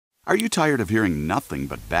Are you tired of hearing nothing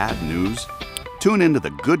but bad news? Tune into the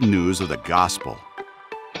good news of the gospel.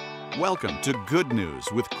 Welcome to Good News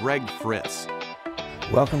with Greg Fritz.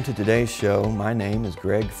 Welcome to today's show. My name is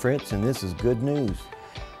Greg Fritz and this is Good News.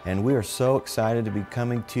 And we are so excited to be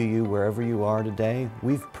coming to you wherever you are today.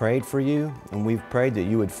 We've prayed for you and we've prayed that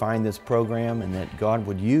you would find this program and that God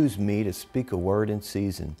would use me to speak a word in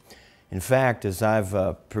season. In fact, as I've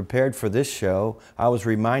prepared for this show, I was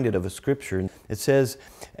reminded of a scripture. It says,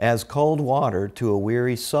 "As cold water to a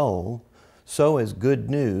weary soul, so is good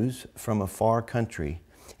news from a far country."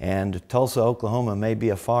 And Tulsa, Oklahoma may be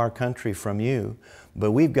a far country from you,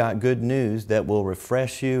 but we've got good news that will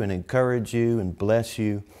refresh you and encourage you and bless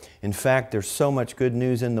you. In fact, there's so much good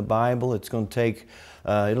news in the Bible, it's going to take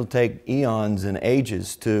it'll take eons and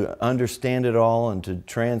ages to understand it all and to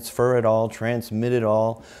transfer it all, transmit it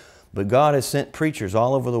all. But God has sent preachers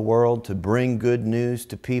all over the world to bring good news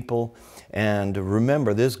to people. And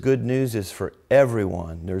remember, this good news is for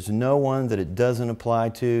everyone. There's no one that it doesn't apply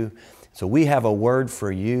to. So we have a word for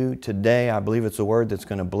you today. I believe it's a word that's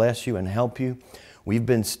going to bless you and help you. We've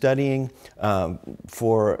been studying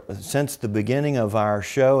since the beginning of our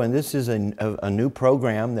show, and this is a new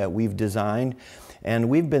program that we've designed. And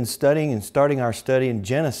we've been studying and starting our study in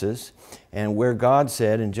Genesis, and where God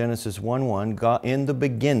said in Genesis 1:1, in the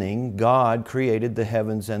beginning, God created the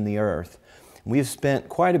heavens and the earth. We've spent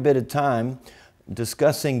quite a bit of time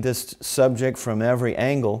discussing this subject from every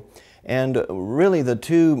angle, and really the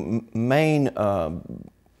two main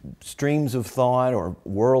streams of thought or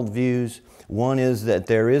worldviews, one is that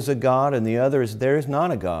there is a God and the other is there is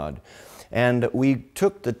not a God. And we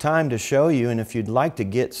took the time to show you, and if you'd like to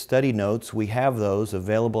get study notes, we have those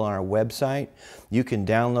available on our website. You can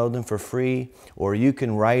download them for free, or you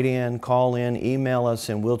can write in, call in, email us,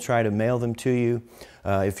 and we'll try to mail them to you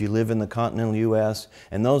if you live in the continental U.S.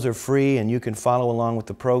 And those are free, and you can follow along with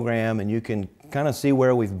the program, and you can kind of see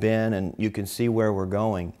where we've been, and you can see where we're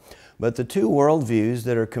going. But the two worldviews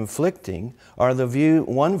that are conflicting are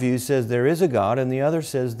one view says there is a God, and the other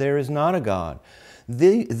says there is not a God.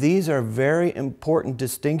 These are very important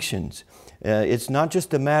distinctions. It's not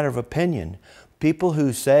just a matter of opinion. People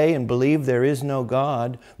who say and believe there is no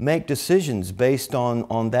God make decisions based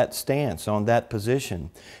on that stance, on that position.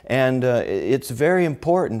 And it's very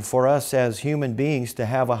important for us as human beings to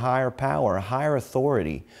have a higher power, a higher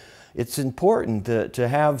authority. It's important to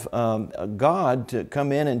have God to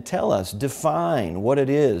come in and tell us, define what it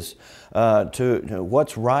is,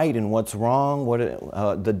 what's right and what's wrong,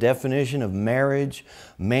 the definition of marriage,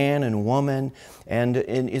 man and woman. And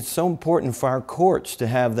it's so important for our courts to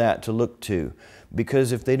have that to look to.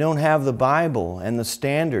 Because if they don't have the Bible and the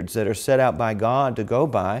standards that are set out by God to go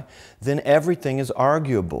by, then everything is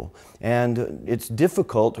arguable. And it's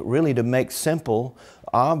difficult really to make simple,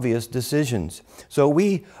 obvious decisions. So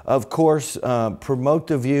we, of course, promote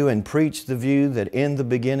the view and preach the view that in the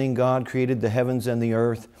beginning God created the heavens and the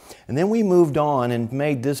earth. And then we moved on and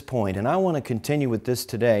made this point, and I want to continue with this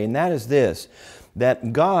today, and that is this,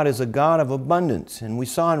 that God is a God of abundance. And we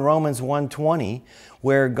saw in Romans 1:20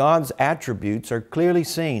 where God's attributes are clearly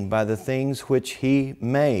seen by the things which He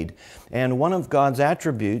made. And one of God's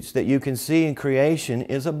attributes that you can see in creation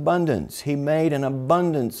is abundance. He made an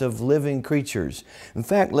abundance of living creatures. In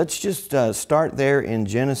fact, let's just start there in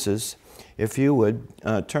Genesis. If you would,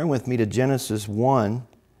 turn with me to Genesis 1.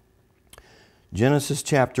 Genesis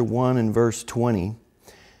chapter 1 and verse 20.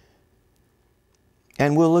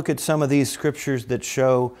 And we'll look at some of these scriptures that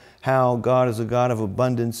show how God is a God of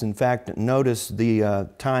abundance. In fact, notice the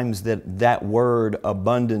times that word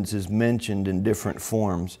abundance is mentioned in different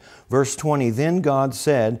forms. Verse 20, "Then God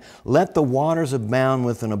said, let the waters abound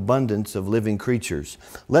with an abundance of living creatures.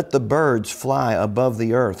 Let the birds fly above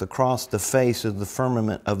the earth across the face of the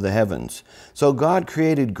firmament of the heavens. So God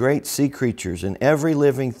created great sea creatures and every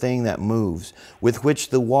living thing that moves, with which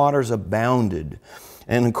the waters abounded,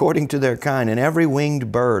 and according to their kind, and every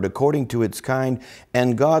winged bird according to its kind.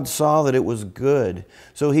 And God saw that it was good."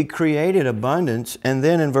 So He created abundance. And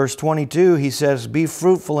then in verse 22, He says, "Be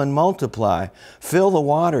fruitful and multiply. Fill the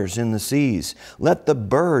waters in the seas. Let the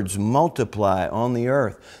birds multiply on the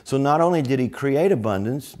earth." So not only did He create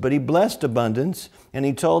abundance, but He blessed abundance, and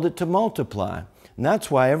He told it to multiply. And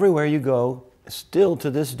that's why everywhere you go, still to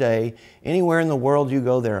this day, anywhere in the world you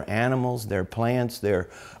go, there are animals, there are plants, there are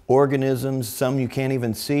organisms, some you can't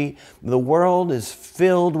even see. The world is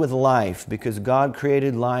filled with life because God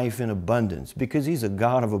created life in abundance, because He's a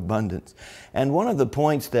God of abundance. And one of the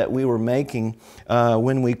points that we were making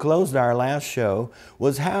when we closed our last show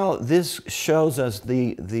was how this shows us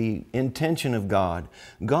the intention of God.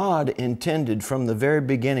 God intended from the very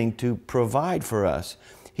beginning to provide for us.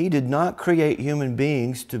 He did not create human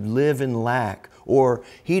beings to live in lack, or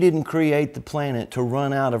He didn't create the planet to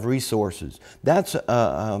run out of resources. That's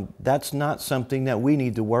not something that we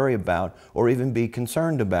need to worry about or even be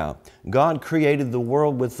concerned about. God created the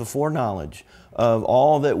world with the foreknowledge of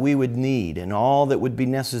all that we would need and all that would be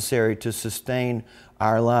necessary to sustain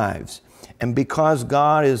our lives. And because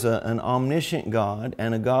God is an omniscient God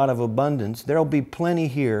and a God of abundance, there'll be plenty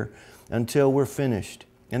here until we're finished.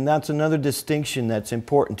 And that's another distinction that's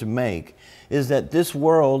important to make, is that this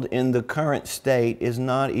world in the current state is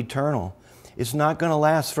not eternal. It's not going to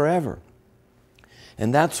last forever.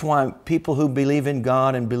 And that's why people who believe in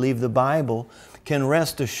God and believe the Bible can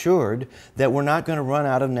rest assured that we're not going to run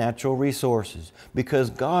out of natural resources, because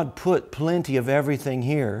God put plenty of everything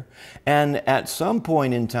here, and at some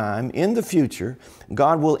point in time in the future,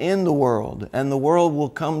 God will end the world and the world will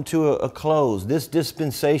come to a close. This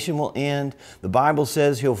dispensation will end. The Bible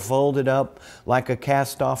says He'll fold it up like a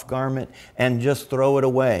cast-off garment and just throw it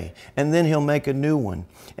away, and then He'll make a new one.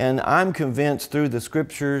 And I'm convinced through the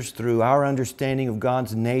Scriptures, through our understanding of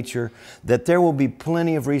God's nature, that there will be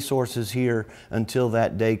plenty of resources here until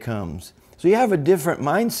that day comes. So you have a different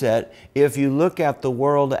mindset if you look at the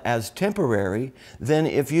world as temporary than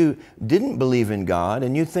if you didn't believe in God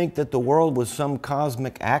and you think that the world was some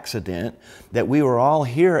cosmic accident, that we were all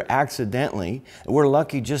here accidentally, and we're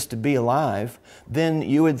lucky just to be alive. Then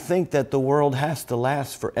you would think that the world has to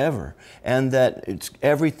last forever, and that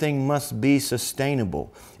everything must be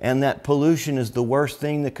sustainable, and that pollution is the worst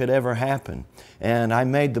thing that could ever happen. And I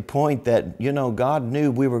made the point that, God knew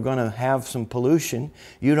we were going to have some pollution.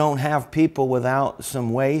 You don't have people without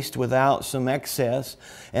some waste, without some excess.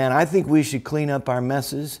 And I think we should clean up our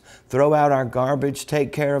messes, throw out our garbage,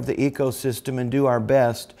 take care of the ecosystem, and do our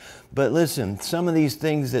best. But listen, some of these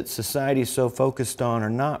things that society is so focused on are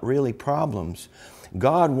not really problems.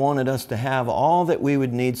 God wanted us to have all that we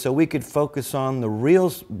would need so we could focus on the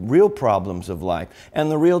real problems of life and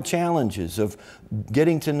the real challenges of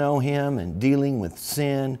getting to know Him and dealing with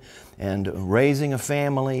sin and raising a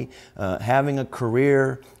family, having a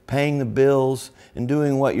career, paying the bills, and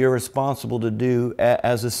doing what you're responsible to do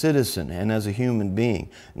as a citizen and as a human being.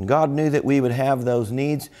 And God knew that we would have those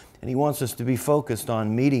needs, and He wants us to be focused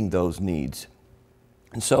on meeting those needs.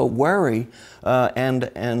 And so worry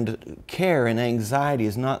and care and anxiety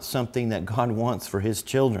is not something that God wants for His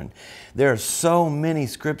children. There are so many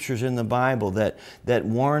scriptures in the Bible that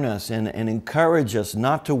warn us and encourage us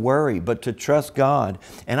not to worry, but to trust God.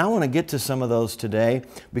 And I want to get to some of those today,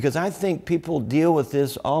 because I think people deal with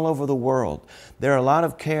this all over the world. There are a lot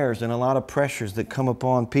of cares and a lot of pressures that come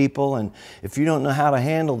upon people, and if you don't know how to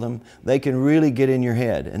handle them, they can really get in your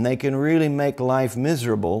head, and they can really make life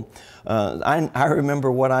miserable. I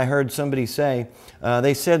remember what I heard somebody say.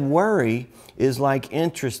 They said worry is like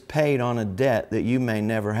interest paid on a debt that you may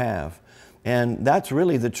never have. And that's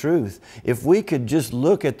really the truth. If we could just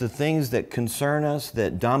look at the things that concern us,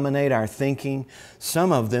 that dominate our thinking,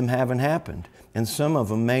 some of them haven't happened, and some of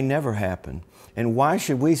them may never happen. And why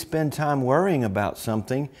should we spend time worrying about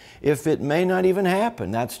something if it may not even happen?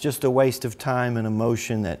 That's just a waste of time and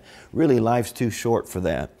emotion that really life's too short for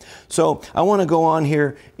that. So I want to go on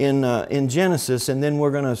here in Genesis, and then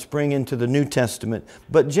we're going to spring into the New Testament.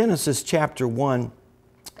 But Genesis chapter 1,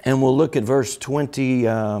 and we'll look at verse 20.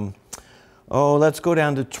 Let's go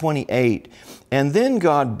down to 28. And then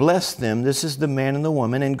God blessed them, this is the man and the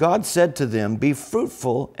woman, and God said to them, "Be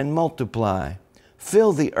fruitful and multiply,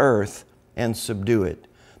 fill the earth and subdue it."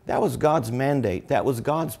 That was God's mandate. That was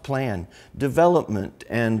God's plan. Development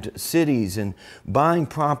and cities and buying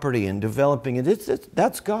property and developing it.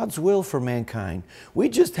 That's God's will for mankind. We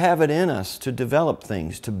just have it in us to develop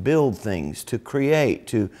things, to build things, to create,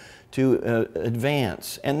 to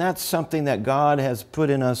advance. And that's something that God has put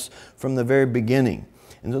in us from the very beginning.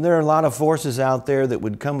 And so there are a lot of forces out there that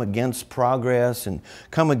would come against progress and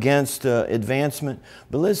come against advancement.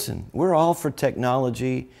 But listen, we're all for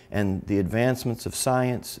technology and the advancements of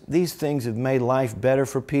science. These things have made life better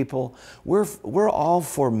for people. We're all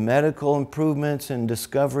for medical improvements and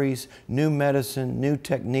discoveries, new medicine, new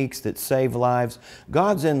techniques that save lives.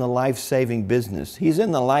 God's in the life-saving business. He's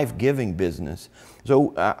in the life-giving business.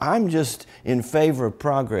 So I'm just in favor of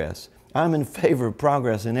progress. I'm in favor of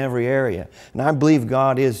progress in every area, and I believe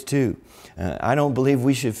God is too. I don't believe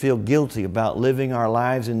we should feel guilty about living our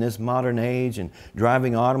lives in this modern age and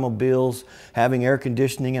driving automobiles, having air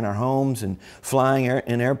conditioning in our homes, and flying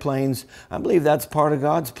in airplanes. I believe that's part of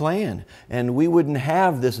God's plan, and we wouldn't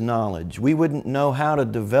have this knowledge. We wouldn't know how to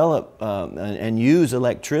develop and use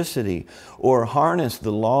electricity or harness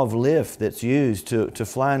the law of lift that's used to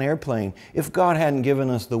fly an airplane if God hadn't given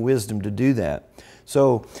us the wisdom to do that.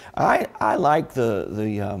 So I like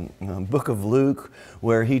the book of Luke,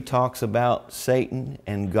 where he talks about Satan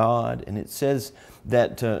and God, and it says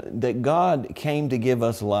that, that God came to give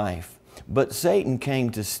us life, but Satan came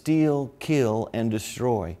to steal, kill, and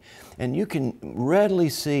destroy. And you can readily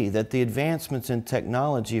see that the advancements in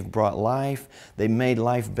technology have brought life. They made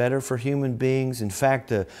life better for human beings. In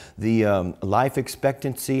fact, the life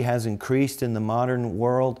expectancy has increased in the modern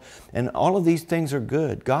world. And all of these things are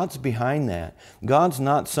good. God's behind that. God's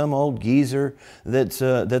not some old geezer that's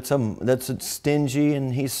stingy,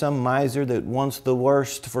 and he's some miser that wants the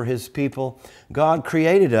worst for his people. God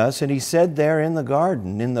created us, and he said there in the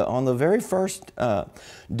garden, on the very first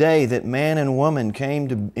day that man and woman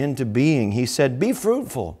came into being, he said, "Be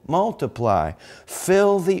fruitful, multiply,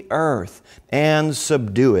 fill the earth, and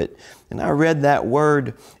subdue it." And I read that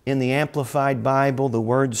word in the Amplified Bible, the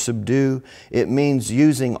word subdue. It means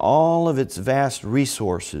using all of its vast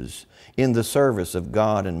resources in the service of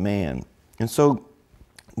God and man. And so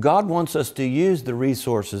God wants us to use the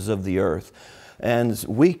resources of the earth. And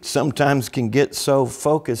we sometimes can get so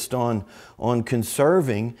focused on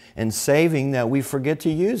conserving and saving that we forget to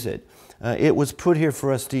use it. It was put here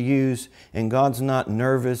for us to use, and God's not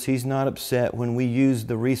nervous. He's not upset when we use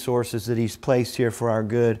the resources that He's placed here for our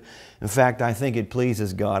good. In fact, I think it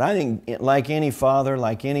pleases God. I think like any father,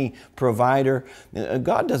 like any provider,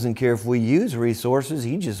 God doesn't care if we use resources.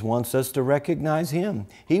 He just wants us to recognize Him.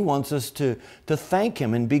 He wants us to thank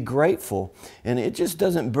Him and be grateful. And it just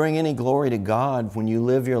doesn't bring any glory to God when you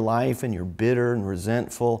live your life and you're bitter and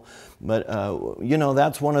resentful. But, you know,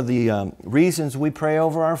 that's one of the reasons we pray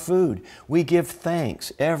over our food. We give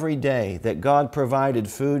thanks every day that God provided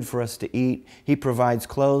food for us to eat. He provides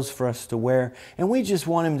clothes for us to wear. And we just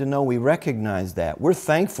want Him to know we recognize that. We're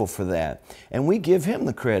thankful for that. And we give Him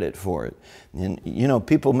the credit for it. And, you know,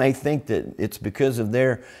 people may think that it's because of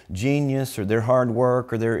their genius or their hard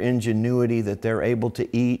work or their ingenuity that they're able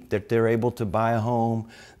to eat, that they're able to buy a home,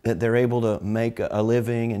 that they're able to make a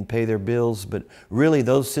living and pay their bills. But really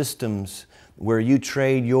those systems where you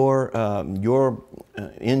trade your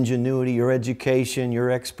ingenuity, your education, your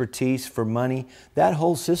expertise for money, that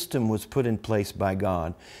whole system was put in place by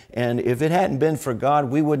God. And if it hadn't been for God,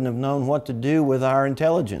 we wouldn't have known what to do with our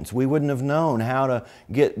intelligence. We wouldn't have known how to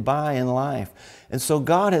get by in life. And so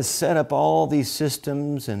God has set up all these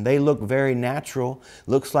systems, and they look very natural.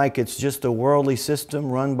 Looks like it's just a worldly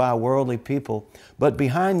system run by worldly people. But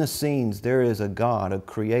behind the scenes, there is a God, a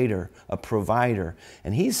creator, a provider.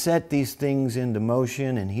 And He's set these things into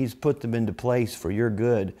motion, and He's put them into place for your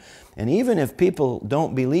good. And even if people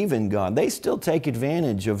don't believe in God, they still take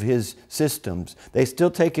advantage of His systems. They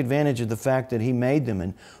still take advantage of the fact that He made them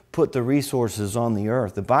and put the resources on the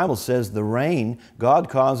earth. The Bible says the rain, God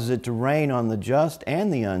causes it to rain on the just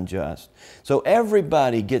and the unjust. So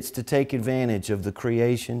everybody gets to take advantage of the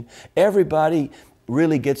creation. Everybody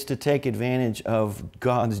really gets to take advantage of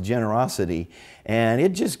God's generosity. And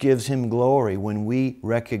it just gives Him glory when we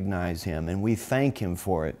recognize Him and we thank Him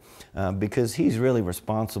for it, because He's really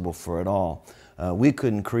responsible for it all. We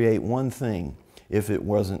couldn't create one thing if it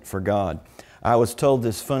wasn't for God. I was told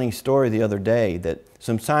this funny story the other day that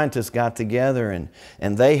some scientists got together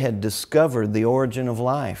and they had discovered the origin of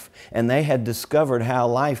life. And they had discovered how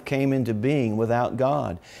life came into being without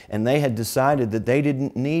God. And they had decided that they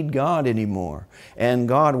didn't need God anymore. And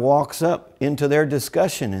God walks up into their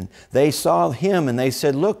discussion, and they saw Him and they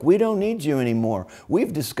said, "Look, we don't need you anymore.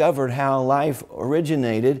 We've discovered how life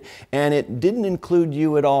originated, and it didn't include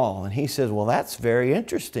you at all." And He says, "Well, that's very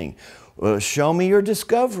interesting. Show me your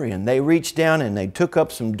discovery." And they reached down and they took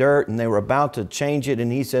up some dirt and they were about to change it,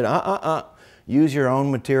 and He said, use your own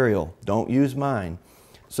material. Don't use mine.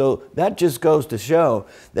 So that just goes to show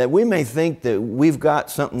that we may think that we've got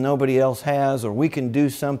something nobody else has, or we can do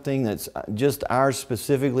something that's just ours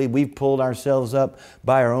specifically. We've pulled ourselves up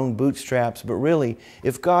by our own bootstraps. But really,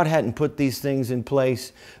 if God hadn't put these things in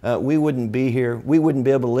place, we wouldn't be here. We wouldn't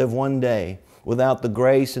be able to live one day without the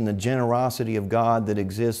grace and the generosity of God that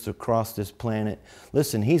exists across this planet.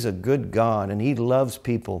 Listen, He's a good God, and He loves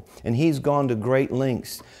people, and He's gone to great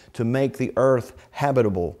lengths to make the earth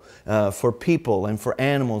habitable for people and for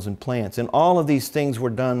animals and plants. And all of these things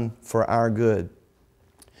were done for our good.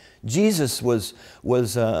 Jesus was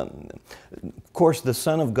of course, the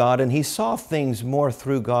Son of God, and he saw things more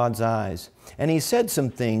through God's eyes. And he said some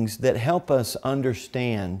things that help us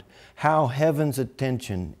understand how heaven's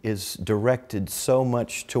attention is directed so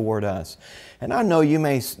much toward us. And I know you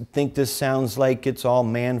may think this sounds like it's all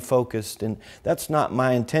man-focused, and that's not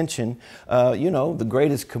my intention. You know, the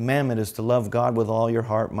greatest commandment is to love God with all your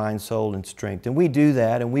heart, mind, soul, and strength. And we do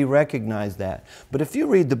that, and we recognize that. But if you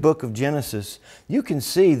read the book of Genesis, you can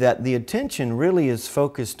see that the attention really is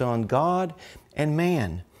focused on God and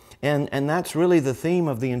man. And that's really the theme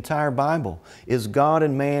of the entire Bible, is God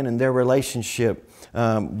and man and their relationship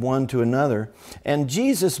one to another. And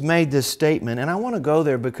Jesus made this statement, and I want to go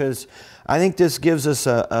there because I think this gives us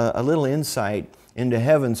a little insight into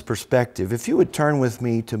heaven's perspective. If you would turn with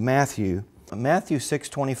me to Matthew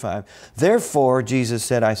 6:25. Therefore, Jesus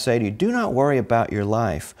said, I say to you, do not worry about your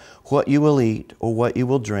life, what you will eat or what you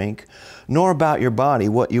will drink, nor about your body,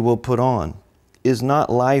 what you will put on. Is not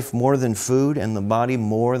life more than food, and the body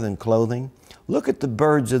more than clothing? Look at the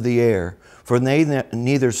birds of the air, for they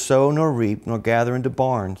neither sow nor reap nor gather into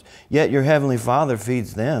barns, yet your heavenly Father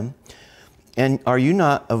feeds them. And are you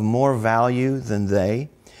not of more value than they?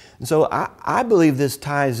 And so I believe this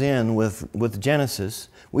ties in with Genesis.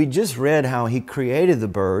 We just read how He created the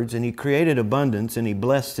birds, and He created abundance, and He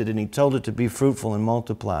blessed it, and He told it to be fruitful and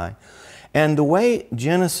multiply. And the way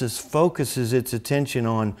Genesis focuses its attention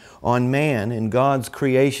on man and God's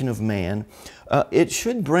creation of man, it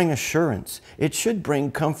should bring assurance. It should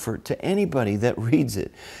bring comfort to anybody that reads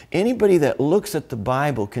it. Anybody that looks at the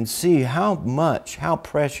Bible can see how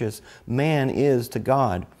precious man is to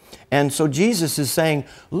God. And so Jesus is saying,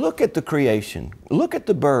 look at the creation, look at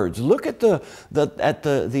the birds, look at the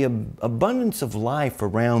abundance of life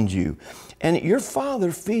around you. And your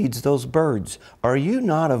Father feeds those birds. Are you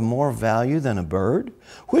not of more value than a bird?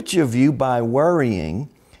 Which of you by worrying,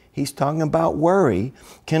 he's talking about worry,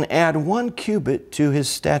 can add 1 cubit to his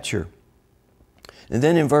stature? And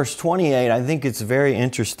then in verse 28, I think it's very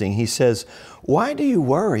interesting. He says, why do you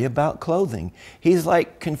worry about clothing? He's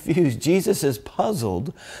like confused. Jesus is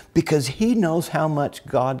puzzled because He knows how much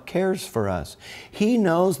God cares for us. He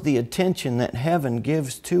knows the attention that heaven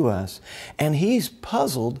gives to us. And He's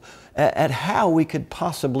puzzled at how we could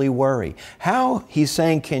possibly worry. How, He's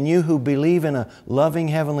saying, can you who believe in a loving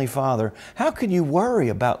Heavenly Father, how can you worry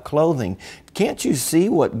about clothing? Can't you see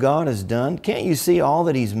what God has done? Can't you see all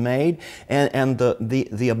that He's made and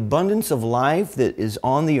the abundance of life that is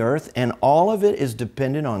on the earth, and all of it is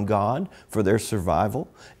dependent on God for their survival?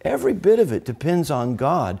 Every bit of it depends on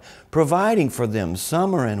God providing for them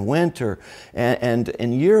summer and winter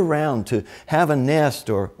and year-round to have a nest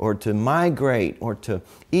or to migrate or to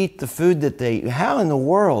eat the food that they eat. How in the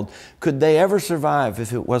world could they ever survive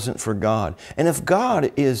if it wasn't for God? And if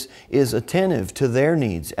God is attentive to their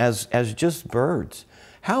needs as just birds,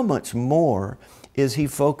 how much more is He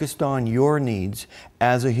focused on your needs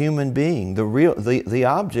as a human being, the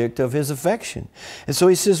object of His affection? And so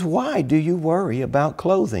He says, why do you worry about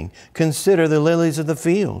clothing? Consider the lilies of the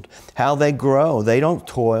field, how they grow. They don't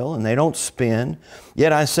toil and they don't spin.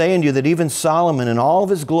 Yet I say unto you that even Solomon in all of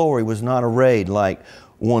his glory was not arrayed like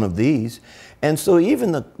one of these. And so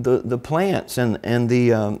even the plants and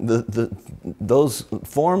those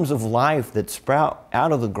forms of life that sprout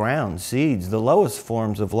out of the ground, seeds, the lowest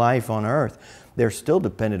forms of life on earth, they're still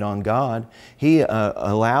dependent on God. He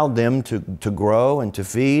allowed them to grow and to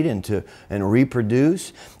feed and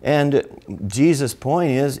reproduce. And Jesus'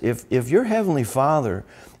 point is, if your Heavenly Father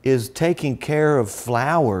is taking care of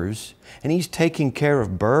flowers and He's taking care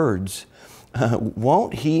of birds,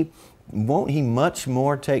 won't He much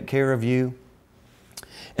more take care of you?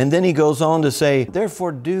 And then He goes on to say,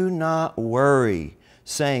 therefore do not worry,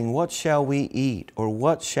 saying, what shall we eat? Or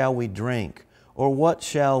what shall we drink? Or what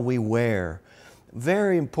shall we wear?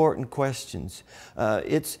 Very important questions.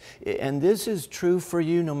 And this is true for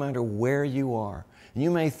you no matter where you are. And you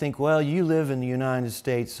may think, well, you live in the United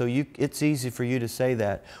States, so it's easy for you to say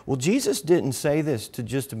that. Well, Jesus didn't say this to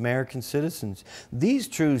just American citizens. These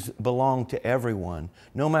truths belong to everyone.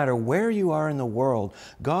 No matter where you are in the world,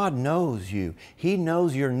 God knows you. He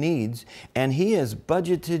knows your needs, and He has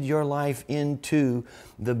budgeted your life into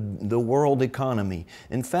the world economy.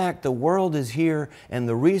 In fact, the world is here, and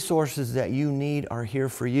the resources that you need are here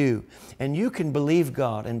for you. And you can believe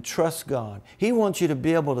God and trust God. He wants you to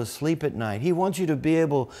be able to sleep at night. He wants you to be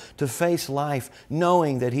able to face life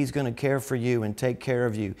knowing that He's going to care for you and take care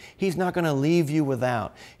of you. He's not going to leave you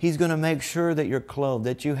without. He's going to make sure that you're clothed,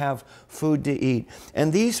 that you have food to eat.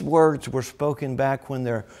 And these words were spoken back when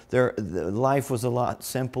their life was a lot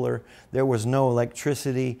simpler. There was no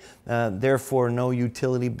electricity, therefore no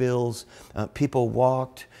utility bills. People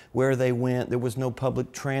walked. where they went. There was no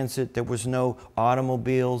public transit. There was no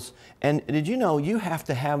automobiles. And did you know you have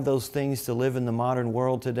to have those things to live in the modern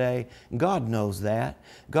world today? God knows that.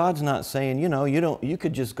 God's not saying, you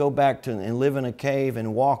could just go back to and live in a cave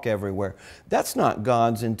and walk everywhere. That's not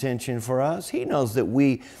God's intention for us. He knows that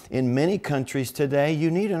in many countries today,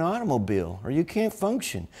 you need an automobile or you can't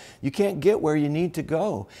function. You can't get where you need to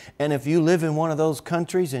go. And if you live in one of those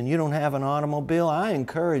countries and you don't have an automobile, I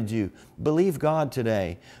encourage you, believe God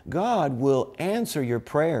today. God will answer your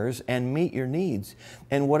prayers and meet your needs.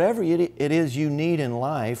 And whatever it is you need in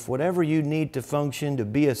life, whatever you need to function, to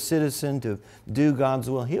be a citizen, to do God's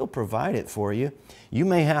will, He'll provide it for you. You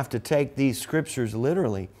may have to take these scriptures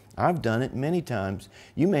literally. I've done it many times.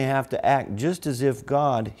 You may have to act just as if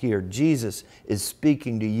God here, Jesus, is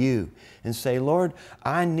speaking to you and say, Lord,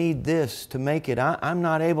 I need this to make it. I'm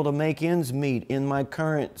not able to make ends meet in my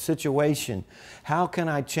current situation. How can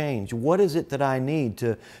I change? What is it that I need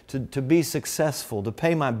to be successful, to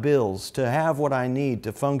pay my bills, to have what I need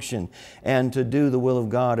to function and to do the will of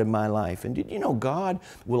God in my life? And did you know God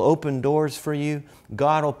will open doors for you?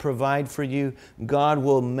 God will provide for you. God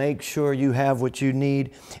will make sure you have what you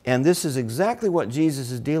need. And this is exactly what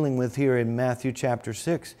Jesus is dealing with here in Matthew chapter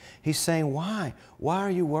 6. He's saying, why? Why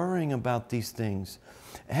are you worrying about these things?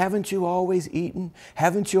 Haven't you always eaten?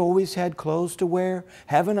 Haven't you always had clothes to wear?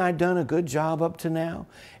 Haven't I done a good job up to now?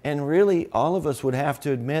 And really, all of us would have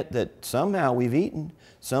to admit that somehow we've eaten,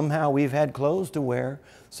 somehow we've had clothes to wear,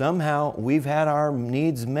 somehow we've had our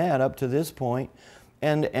needs met up to this point.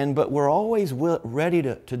 But we're always ready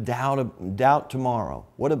to doubt tomorrow.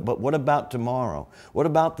 But what about tomorrow? What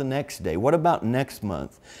about the next day? What about next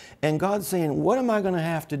month? And God's saying, what am I going to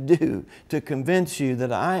have to do to convince you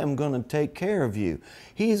that I am going to take care of you?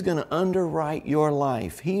 He's going to underwrite your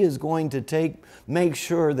life. He is going to make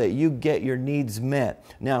sure that you get your needs met.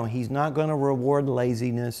 Now, He's not going to reward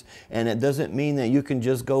laziness, and it doesn't mean that you can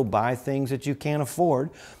just go buy things that you can't afford.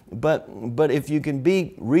 But if you can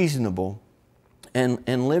be reasonable,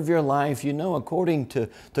 and live your life, according to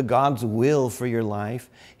God's will for your life,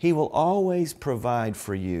 He will always provide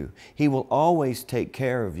for you. He will always take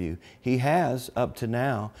care of you. He has up to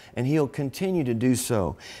now, and He'll continue to do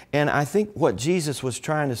so. And I think what Jesus was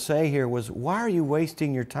trying to say here was, why are you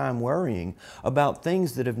wasting your time worrying about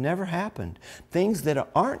things that have never happened, things that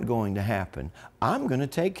aren't going to happen? I'm going to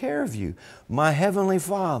take care of you. My Heavenly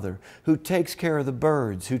Father, who takes care of the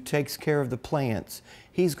birds, who takes care of the plants,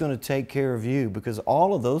 He's going to take care of you, because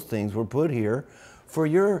all of those things were put here for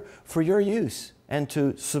your use and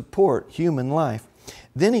to support human life.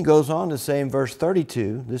 Then He goes on to say in verse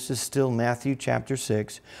 32, this is still Matthew chapter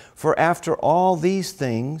 6, for after all these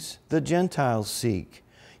things the Gentiles seek.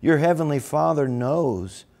 Your Heavenly Father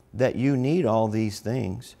knows that you need all these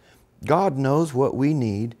things. God knows what we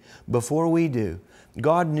need before we do.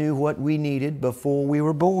 God knew what we needed before we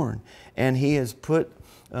were born, and He has put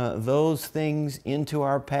those things into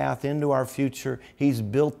our path, into our future. He's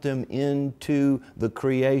built them into the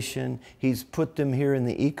creation. He's put them here in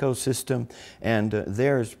the ecosystem, and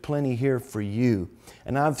there's plenty here for you.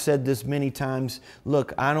 And I've said this many times,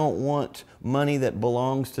 look, I don't want money that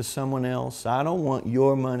belongs to someone else. I don't want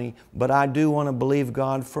your money, but I do want to believe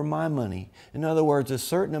God for my money. In other words, a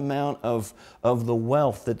certain amount of the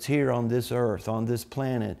wealth that's here on this earth, on this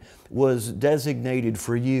planet, was designated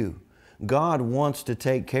for you. God wants to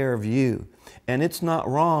take care of you. And it's not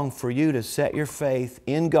wrong for you to set your faith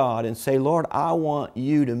in God and say, Lord, I want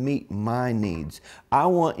you to meet my needs. I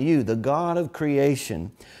want you, the God of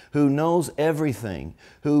creation, who knows everything,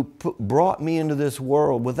 who brought me into this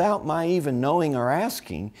world without my even knowing or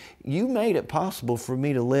asking. You made it possible for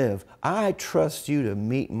me to live. I trust you to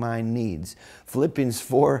meet my needs. Philippians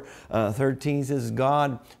 4:13 says,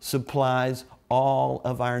 God supplies all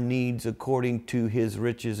of our needs according to His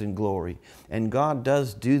riches and glory. And God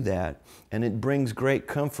does do that, and it brings great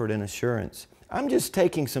comfort and assurance. I'm just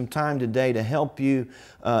taking some time today to help you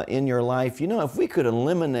in your life. If we could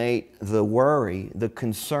eliminate the worry, the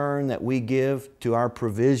concern that we give to our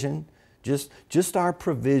provision, just our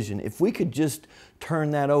provision, if we could just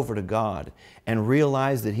turn that over to God and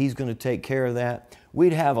realize that He's going to take care of that,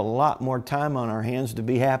 we'd have a lot more time on our hands to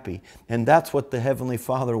be happy. And that's what the Heavenly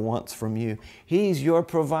Father wants from you. He's your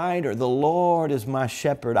provider. The Lord is my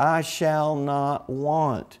shepherd. I shall not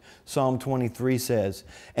want. Psalm 23 says.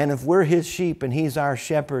 And if we're His sheep and He's our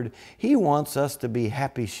shepherd, He wants us to be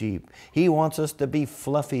happy sheep. He wants us to be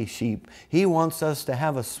fluffy sheep. He wants us to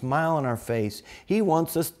have a smile on our face. He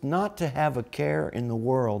wants us not to have a care in the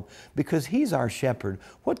world because He's our shepherd.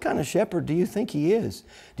 What kind of shepherd do you think He is?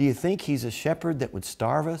 Do you think He's a shepherd that would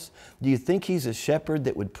starve us? Do you think He's a shepherd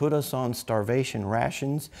that would put us on starvation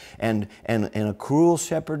rations and a cruel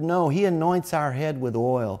shepherd? No, He anoints our head with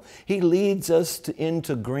oil. He leads us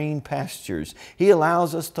into green pastures. He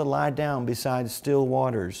allows us to lie down beside still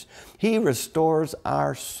waters. He restores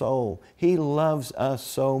our soul. He loves us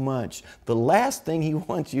so much. The last thing He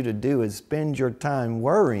wants you to do is spend your time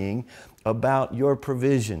worrying about your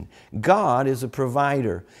provision. God is a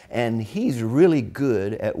provider, and He's really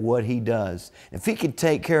good at what He does. If He can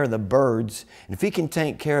take care of the birds, and if He can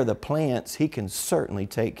take care of the plants, He can certainly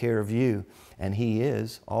take care of you. And He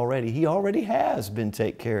already has been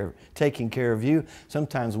taking care of you.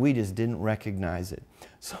 Sometimes we just didn't recognize it.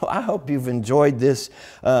 So I hope you've enjoyed this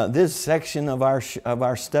section of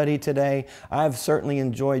our study today. I've certainly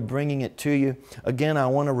enjoyed bringing it to you. Again, I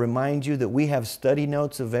want to remind you that we have study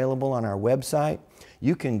notes available on our website.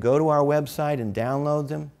 You can go to our website and download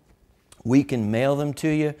them. We can mail them to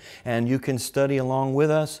you, and you can study along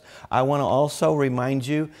with us. I want to also remind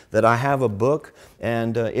you that I have a book,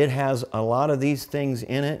 and it has a lot of these things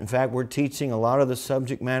in it. In fact, we're teaching a lot of the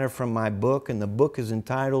subject matter from my book, and the book is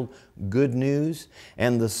entitled Good News,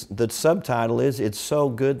 and the subtitle is It's So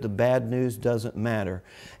Good the Bad News Doesn't Matter.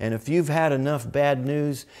 And if you've had enough bad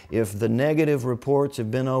news, if the negative reports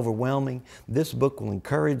have been overwhelming, this book will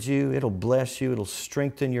encourage you, it'll bless you, it'll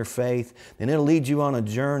strengthen your faith, and it'll lead you on a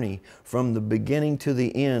journey from the beginning to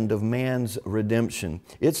the end of man's redemption.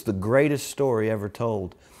 It's the greatest story ever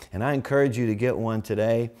told. And I encourage you to get one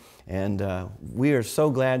today. And we are so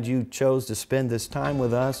glad you chose to spend this time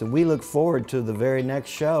with us. And we look forward to the very next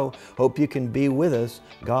show. Hope you can be with us.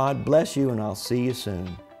 God bless you, and I'll see you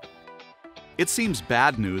soon. It seems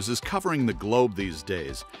bad news is covering the globe these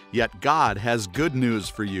days. Yet God has good news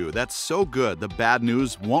for you that's so good the bad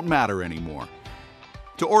news won't matter anymore.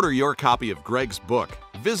 To order your copy of Greg's book,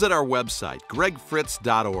 visit our website,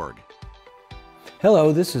 gregfritz.org.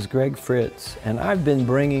 Hello, this is Greg Fritz, and I've been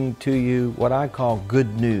bringing to you what I call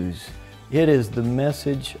good news. It is the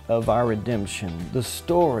message of our redemption, the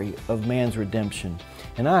story of man's redemption.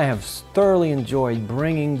 And I have thoroughly enjoyed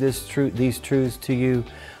bringing these truths to you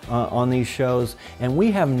on these shows. And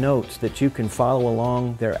we have notes that you can follow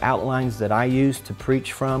along. They're outlines that I use to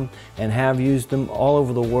preach from and have used them all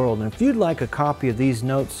over the world. And if you'd like a copy of these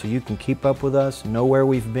notes so you can keep up with us, know where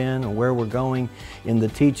we've been or where we're going in the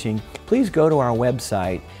teaching, please go to our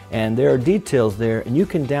website, and there are details there, and you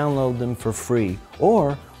can download them for free.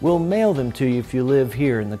 Or we'll mail them to you if you live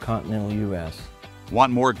here in the continental U.S.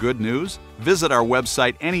 Want more good news? Visit our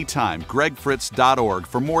website anytime, gregfritz.org,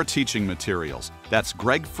 for more teaching materials. That's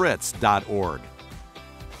gregfritz.org.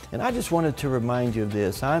 And I just wanted to remind you of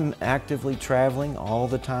this. I'm actively traveling all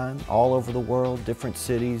the time, all over the world, different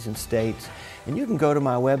cities and states. And you can go to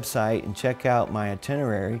my website and check out my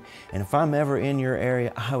itinerary. And if I'm ever in your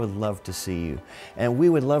area, I would love to see you. And we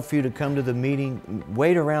would love for you to come to the meeting.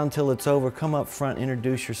 Wait around till it's over. Come up front,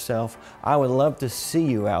 introduce yourself. I would love to see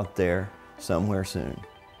you out there somewhere soon.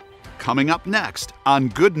 Coming up next on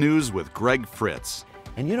Good News with Greg Fritz.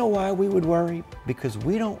 And you know why we would worry? Because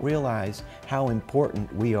we don't realize how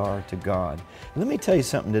important we are to God. Let me tell you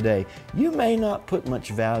something today. You may not put much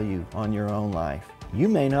value on your own life. You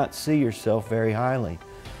may not see yourself very highly,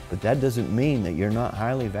 but that doesn't mean that you're not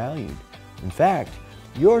highly valued. In fact,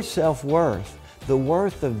 your self-worth, the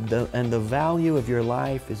worth and the value of your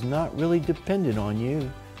life is not really dependent on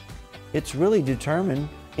you. It's really determined.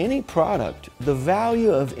 Any product, the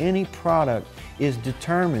value of any product is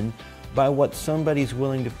determined by what somebody's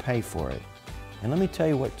willing to pay for it. And let me tell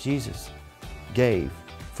you what Jesus gave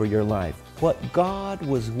for your life. What God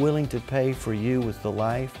was willing to pay for you was the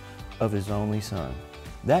life of His only Son.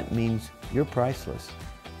 That means you're priceless.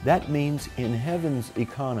 That means in heaven's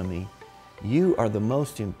economy, you are the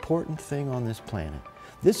most important thing on this planet.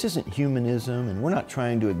 This isn't humanism, and we're not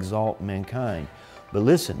trying to exalt mankind. But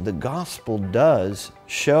listen, the gospel does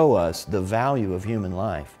show us the value of human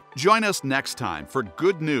life. Join us next time for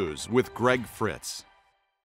Good News with Greg Fritz.